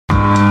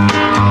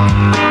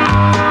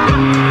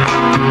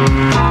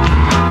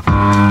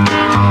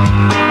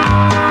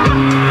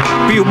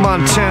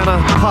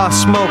Pot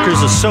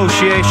Smokers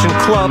Association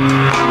Club.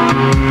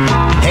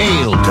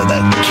 Hail to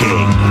the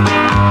king.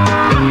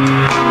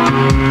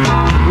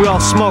 We all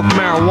smoke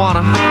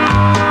marijuana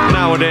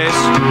nowadays.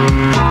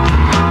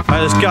 I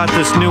just got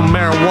this new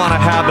marijuana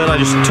habit. I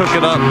just took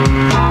it up.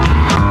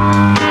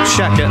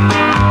 Check it.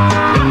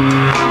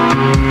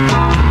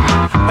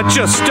 I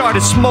just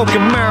started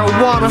smoking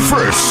marijuana.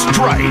 First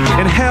strike.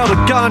 Inhale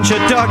the ganja,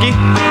 doggy.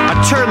 I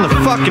turned the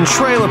fucking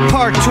trailer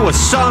park to a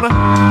sauna.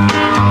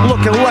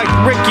 Looking like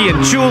Ricky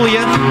and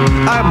Julia.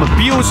 I'm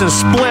abusing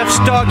spliffs,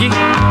 doggy.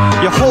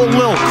 Your whole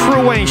little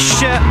crew ain't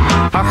shit.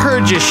 I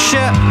heard your shit.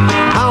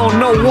 I don't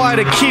know why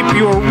to keep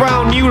you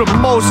around. You the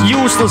most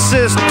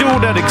uselessest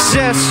dude that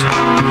exists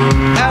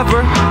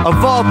ever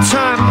of all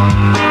time.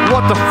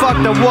 What the fuck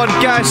that one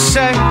guy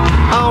say?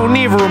 I don't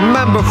even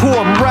remember who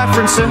I'm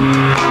referencing,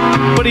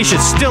 but he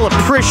should still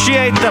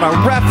appreciate that I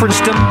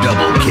referenced him.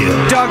 Double kill.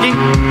 Doggy,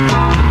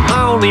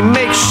 I only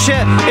make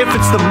shit if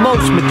it's the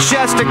most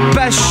majestic,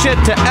 best shit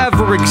to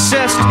ever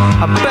exist.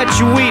 I bet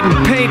you eating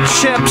paint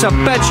chips. I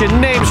bet your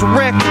name's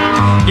Rick.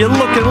 You're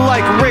looking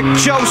like Rick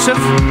Joseph.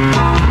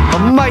 I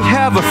might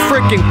have a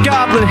freaking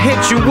goblin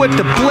hit you with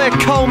the blick,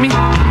 homie.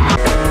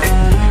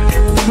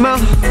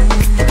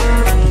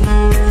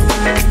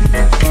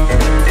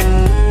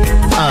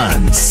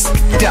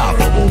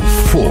 Unstoppable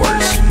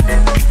force.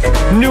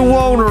 New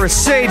owner of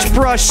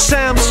Sagebrush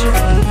Sam's.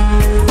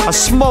 I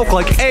smoke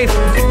like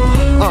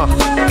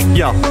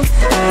yo.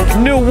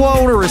 New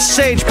owner of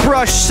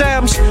Sagebrush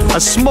Sam's. I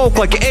smoke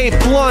like 8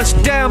 blunts,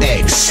 damn.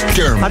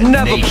 Extermination. I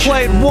never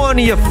played one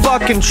of your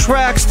fucking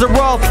tracks.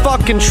 They're all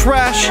fucking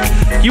trash.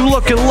 You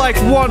looking like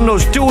one of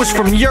those dudes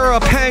from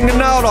Europe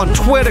hanging out on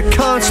Twitter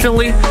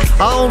constantly.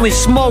 I only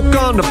smoke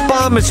on the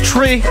bomber's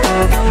tree.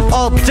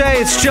 All day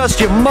it's just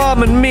your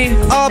mom and me,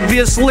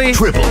 obviously.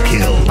 Triple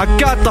kill. I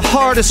got the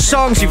hardest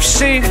songs you've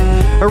seen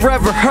or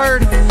ever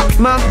heard,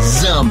 man.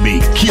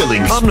 Zombie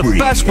killing spree. I'm the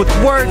best with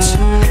words,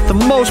 the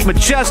most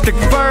majestic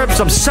verbs.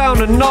 I'm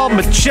sounding all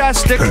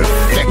majestic.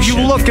 Perfection.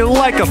 You looking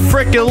like a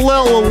freaking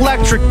little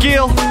electric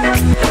eel.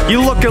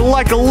 You looking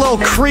like a little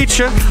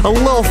creature, a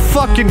little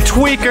fucking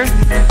tweaker,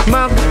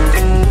 man.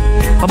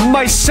 I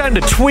might send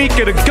a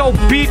tweaker to go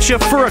beat you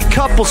for a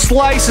couple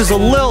slices of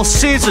Little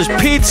Caesar's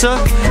pizza.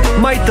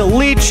 Might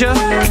delete you.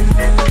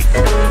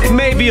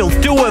 Maybe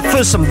he'll do it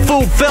for some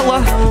Vu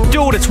Villa.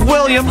 Dude, it's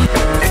William.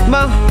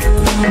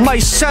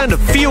 Might send a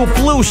few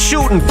blue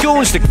shooting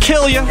goons to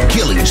kill you.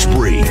 Killing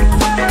spree.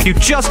 You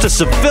just a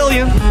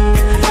civilian.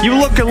 You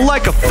looking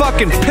like a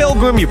fucking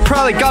pilgrim. You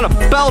probably got a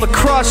belt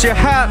across your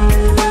hat.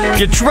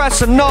 You're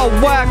dressing all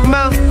whack,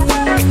 man.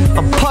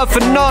 I'm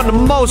puffing on the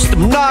most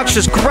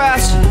obnoxious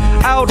grass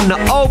out in the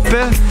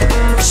open,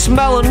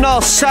 smelling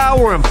all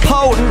sour and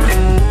potent.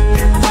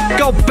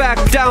 Go back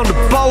down to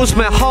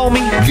Bozeman,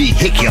 homie.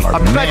 Vehicular I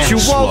bet you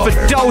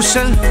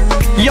overdosing.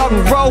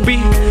 Young Roby,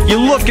 you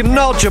looking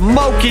all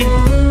jamoky.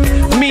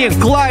 Me and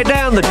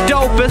Glydan the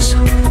dopest,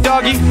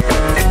 doggy.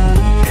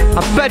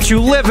 I bet you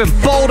live in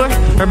Boulder,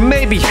 or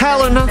maybe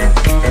Helena.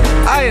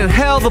 I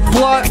inhale the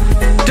blunt,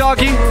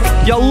 doggy.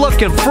 Y'all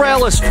looking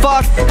frail as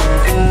fuck.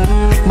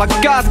 My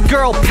goth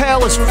girl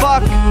pale as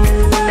fuck,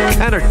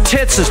 and her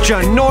tits is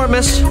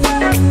ginormous.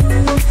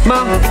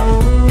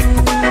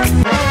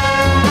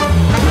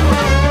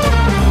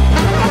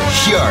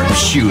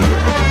 Sharpshooter.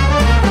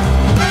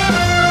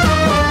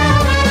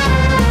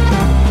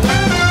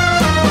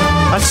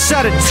 I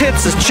said her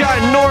tits is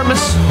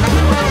ginormous.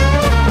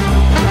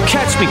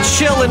 Catch me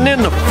chillin'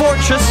 in the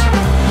fortress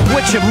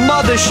with your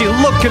mother, she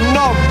looking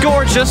all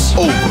gorgeous.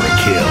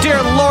 Overkill.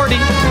 Dear Lordy,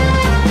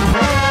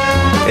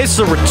 it's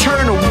the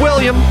return of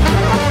William.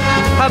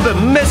 I've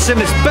been missing,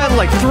 it's been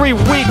like 3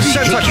 weeks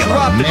since I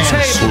dropped the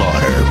tape.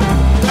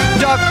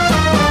 Doug,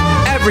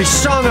 every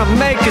song I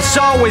make is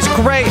always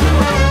great.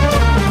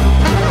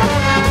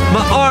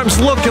 My arms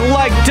looking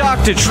like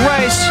Dr.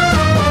 Dre's.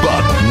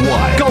 Buck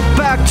wild. Go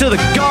back to the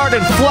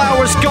garden,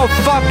 flowers go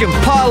fucking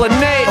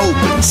pollinate.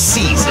 Open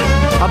season.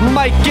 I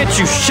might get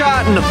you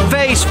shot in the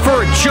face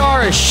for a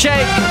jar of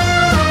shake.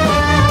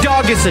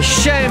 Dog, it's a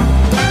shame.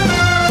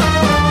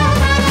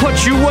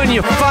 Put you in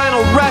your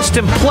final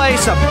resting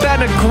place. I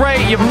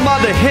benigrate. Your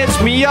mother hits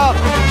me up.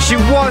 She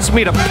wants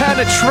me to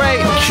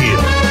penetrate.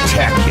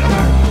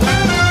 Kill-tacular.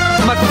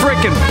 My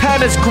freaking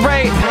pen is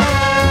great.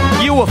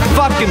 You a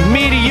fucking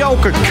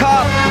mediocre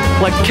cop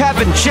like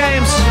Kevin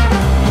James,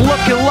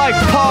 looking like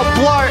Paul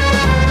Blart.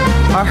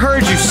 I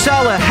heard you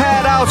sell a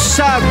hat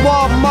outside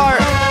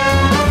Walmart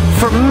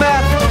for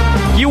meth.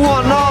 You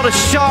want all the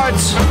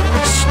shards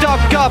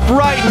stuck up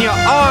right in your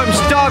arms,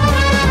 dog.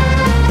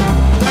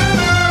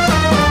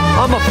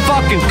 I'm a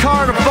fucking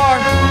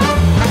carnivore.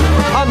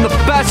 I'm the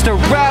best at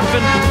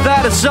rapping,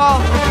 that is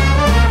all.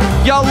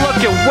 Y'all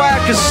looking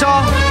whack as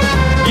all.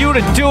 you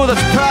to do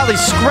that's probably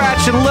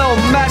scratching little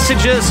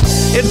messages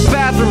in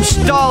bathroom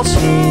stalls.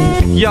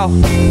 Yo,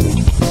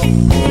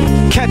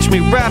 catch me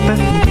rapping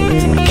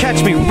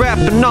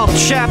all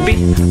chappy,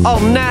 all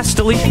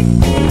nastily.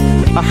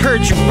 I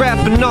heard you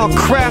rapping all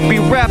crappy,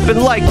 rapping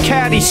like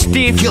Caddy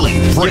Steve. Your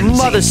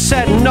mother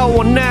said no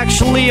one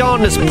actually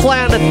on this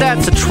planet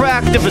that's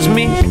attractive as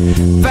me.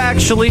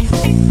 Factually,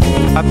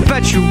 I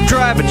bet you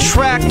drive a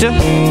tractor.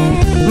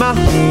 Ma,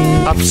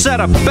 I've said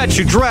I bet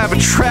you drive a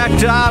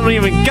tractor. I don't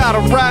even got a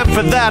rhyme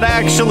for that,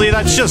 actually.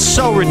 That's just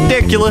so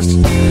ridiculous.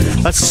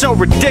 That's so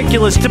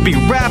ridiculous to be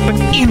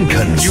rapping.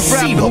 Inconceivable. You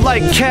rapping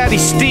like Caddy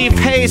Steve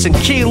Hayes and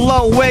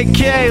Kilo,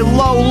 aka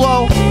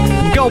Lolo.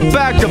 Go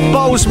back to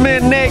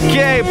Bozeman,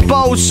 aka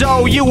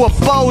Bozo. You a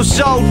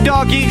bozo,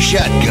 doggy.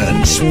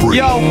 Shotgun spree.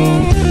 Yo,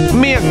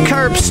 me and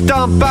Curb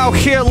Stomp out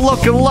here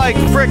looking like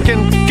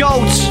frickin'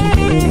 goats.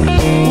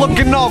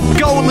 Looking all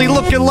goatly,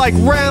 looking like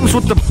rams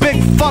with the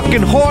big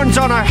fucking horns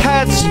on our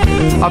heads.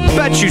 I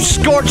bet you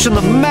scorching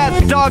the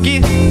meth,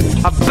 doggy.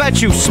 I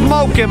bet you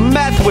smoking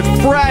meth with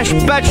Fresh.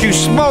 Bet you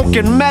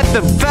smoking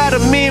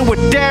methamphetamine with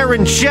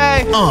Darren J.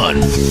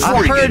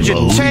 I heard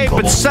your tape,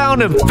 it's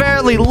sounding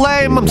fairly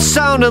lame. I'm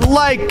sounding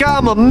like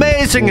I'm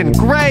amazing and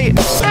great.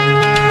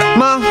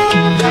 Ma,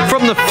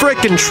 from the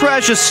frickin'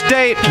 treasure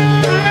state.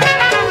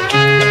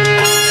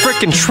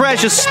 Frickin'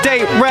 treasure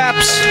state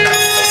raps.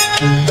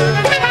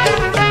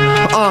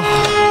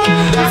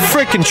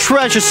 Frickin'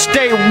 treasure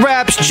state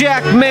raps.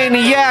 Jack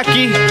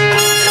Maniaci.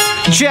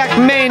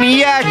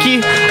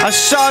 I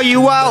saw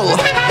you out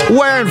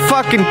wearing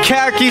fucking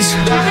khakis,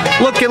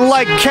 looking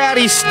like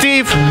Caddy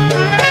Steve,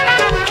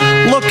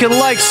 looking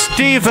like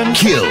Steven.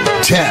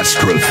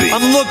 Catastrophe.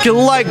 I'm looking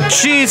like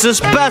Jesus,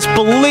 best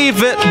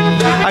believe it.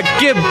 I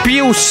give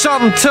you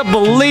something to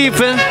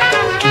believe in.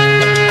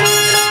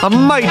 I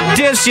might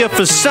diss you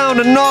for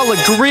sounding all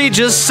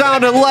egregious,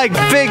 sounding like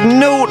Big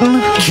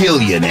Newton.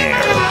 Killionaire.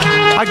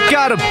 I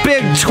got a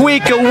big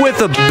tweaker with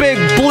a big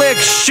blick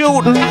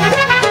shooting.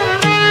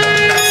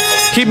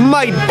 He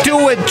might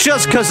do it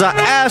just cause I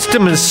asked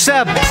him and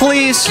said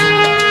please.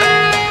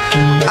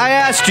 I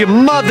asked your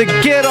mother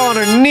get on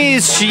her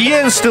knees, she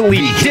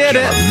instantly did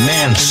it.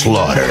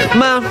 Manslaughter.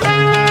 Man,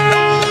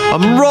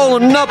 I'm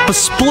rolling up a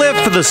split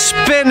for the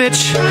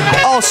spinach,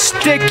 all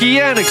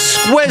sticky and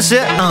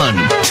exquisite.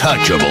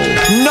 Untouchable.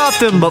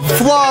 Nothing but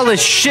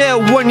flawless shit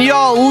when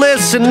y'all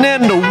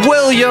listening to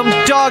William,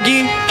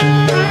 doggy.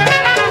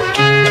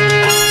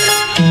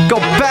 Go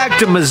back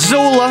to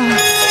Missoula.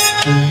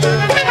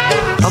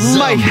 I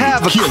might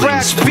have a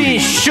crack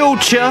fiend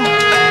shoot ya.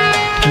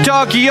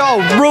 Doggy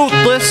all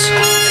ruthless.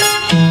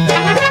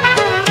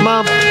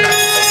 Mom,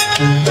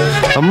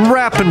 I'm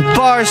rapping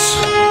bars.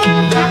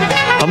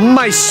 I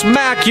might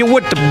smack you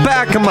with the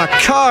back of my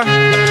car.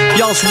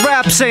 Y'all's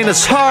raps ain't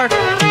as hard.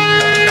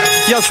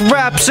 Y'all's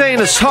raps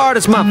ain't as hard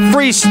as my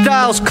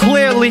freestyles,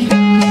 clearly.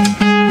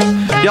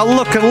 Y'all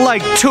looking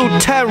like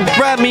 210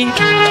 Remy,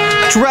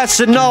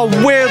 dressing all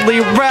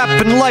weirdly,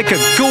 rapping like a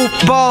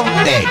goofball.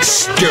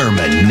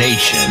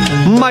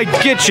 Extermination. Might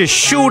get you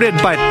shooted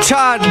by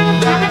Todd,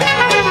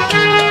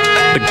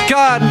 the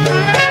God.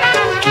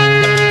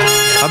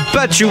 I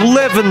bet you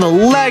live in the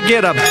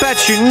Leggett. I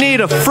bet you need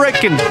a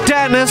frickin'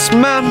 dentist,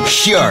 man.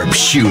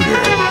 Sharpshooter.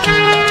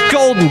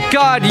 Golden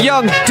God,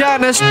 young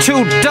dentist,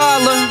 $2.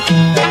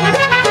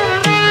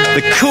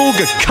 The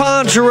Cougar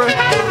Conjurer.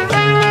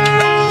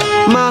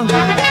 Ma,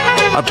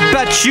 I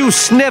bet you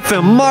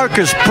sniffing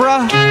markers,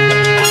 bruh.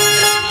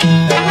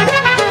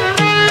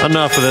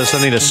 Enough of this,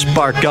 I need to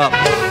spark up.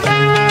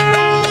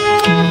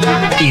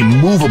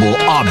 Immovable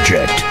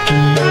object.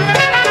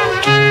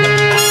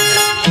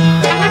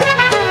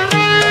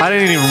 I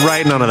didn't even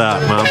write none of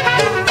that, man.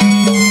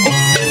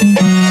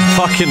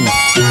 Fucking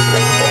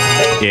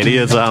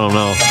idiots, I don't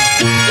know.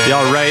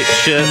 Y'all write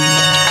shit,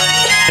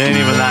 ain't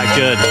even that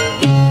good.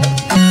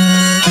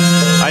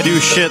 I do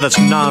shit that's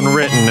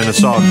non-written and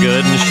it's all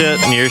good and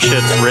shit, and your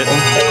shit's written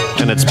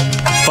and it's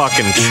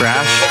fucking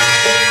trash.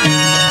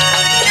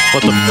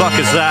 What the fuck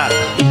is that?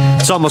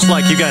 It's almost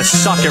like you guys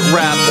suck at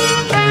rap.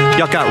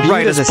 Y'all got writer's block.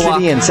 Butte is a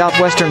city in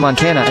southwestern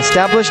Montana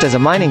established as a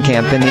mining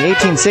camp in the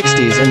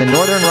 1860s in the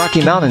northern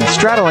Rocky Mountains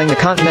straddling the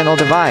Continental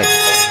Divide.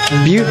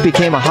 Butte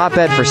became a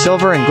hotbed for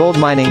silver and gold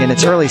mining in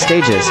its early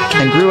stages,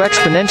 and grew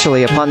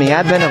exponentially upon the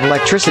advent of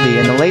electricity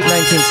in the late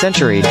 19th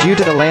century due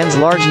to the land's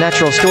large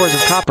natural stores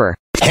of copper.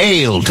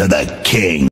 Hail to the king.